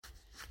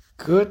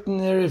Good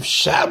Erev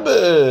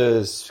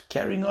Shabbos.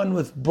 Carrying on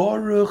with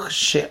Baruch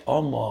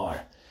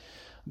She'amar.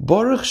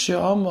 Baruch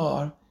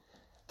She'amar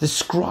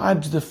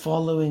describes the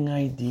following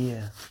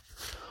idea.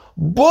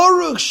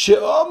 Baruch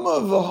She'amar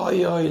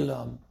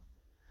v'hayolam.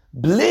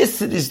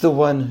 Blessed is the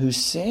one who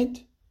said,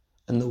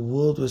 and the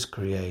world was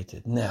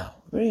created. Now,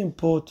 very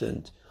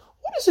important.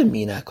 What does it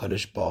mean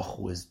HaKadosh Baruch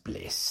Hu is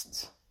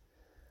blessed?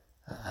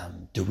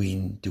 Do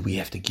we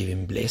have to give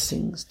him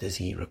blessings? Does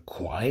he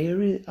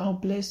require our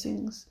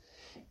blessings?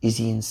 Is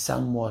he in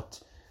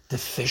somewhat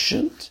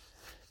deficient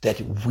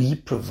that we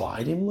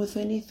provide him with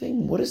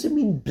anything? What does it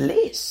mean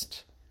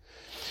blessed?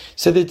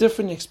 So there are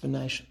different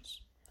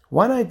explanations.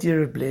 One idea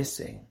of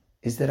blessing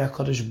is that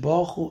HaKadosh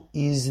Baruch Hu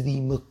is the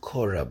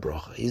Makor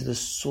HaBrocha, is the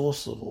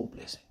source of all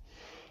blessing.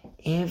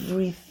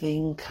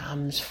 Everything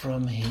comes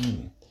from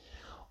him.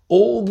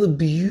 All the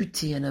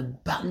beauty and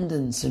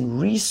abundance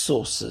and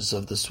resources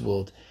of this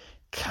world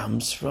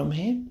comes from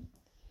him.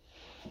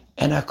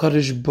 And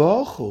HaKadosh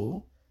Baruch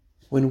Hu,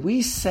 when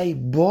we say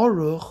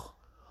Baruch,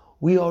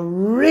 we are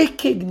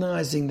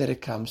recognizing that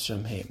it comes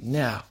from him.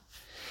 Now,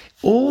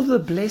 all the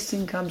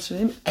blessing comes from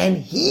him, and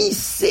he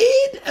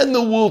said, and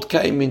the world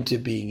came into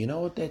being. You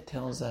know what that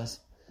tells us?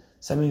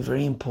 Something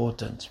very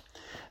important.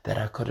 That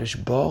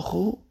HaKadosh Baruch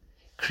Hu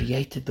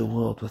created the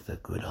world with a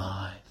good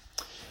eye.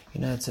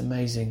 You know, it's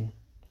amazing.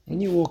 When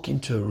you walk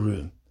into a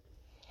room,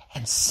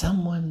 and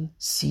someone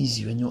sees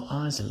you, and your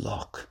eyes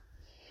lock,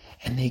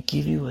 and they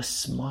give you a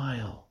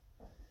smile,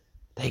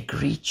 they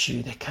greet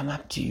you, they come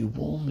up to you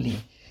warmly.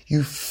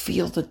 You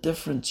feel the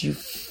difference. You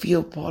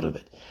feel part of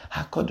it.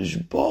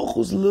 HaKadosh Baruch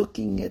Hu's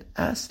looking at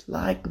us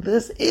like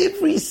this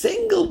every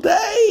single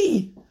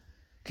day.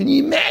 Can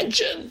you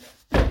imagine?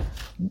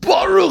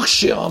 Baruch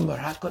She'amar.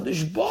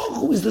 HaKadosh Baruch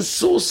Hu is the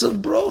source of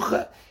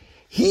brocha.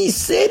 He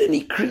said and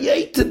he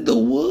created the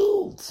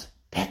world.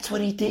 That's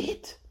what he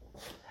did.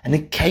 And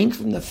it came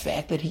from the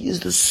fact that he is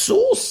the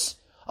source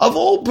of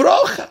all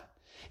brocha.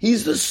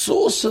 He's the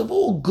source of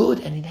all good,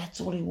 and that's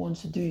all he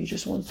wants to do. He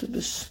just wants to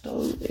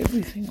bestow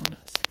everything on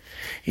us.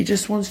 He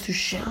just wants to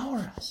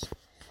shower us.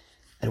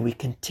 And we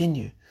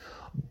continue.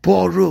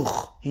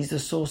 Baruch, he's the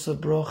source of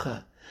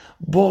brocha.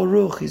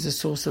 Baruch is the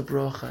source of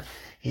brocha.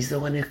 He's the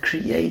one who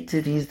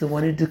created. He's the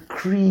one who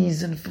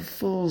decrees and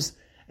fulfills.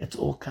 It's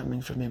all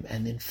coming from him.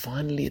 And then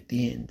finally at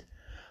the end,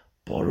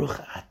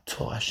 Baruch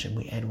Ato Hashem.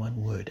 We add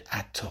one word,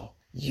 Ato,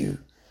 you.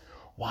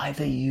 Why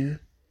the you?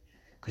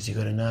 Because you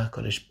got to know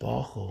HaKadosh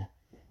Baruch Hu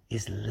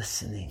is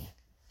listening.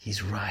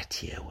 He's right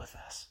here with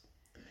us.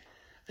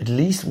 At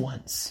least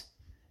once,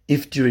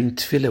 if during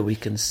Tefilla we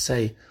can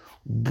say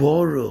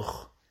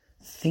Baruch,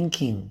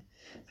 thinking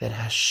that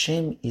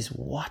Hashem is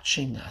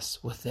watching us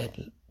with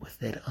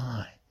that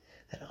eye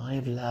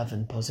of love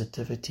and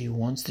positivity, He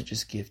wants to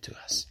just give to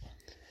us.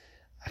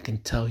 I can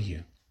tell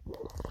you,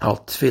 our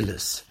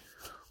Tefillas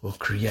will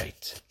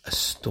create a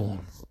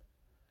storm,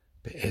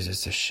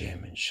 Be'ezras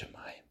Hashem and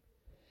Shemayim.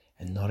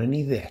 And not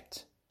only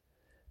that,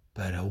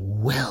 but a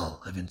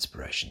well of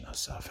inspiration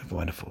ourselves. Have a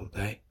wonderful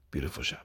day. Beautiful Shabbat.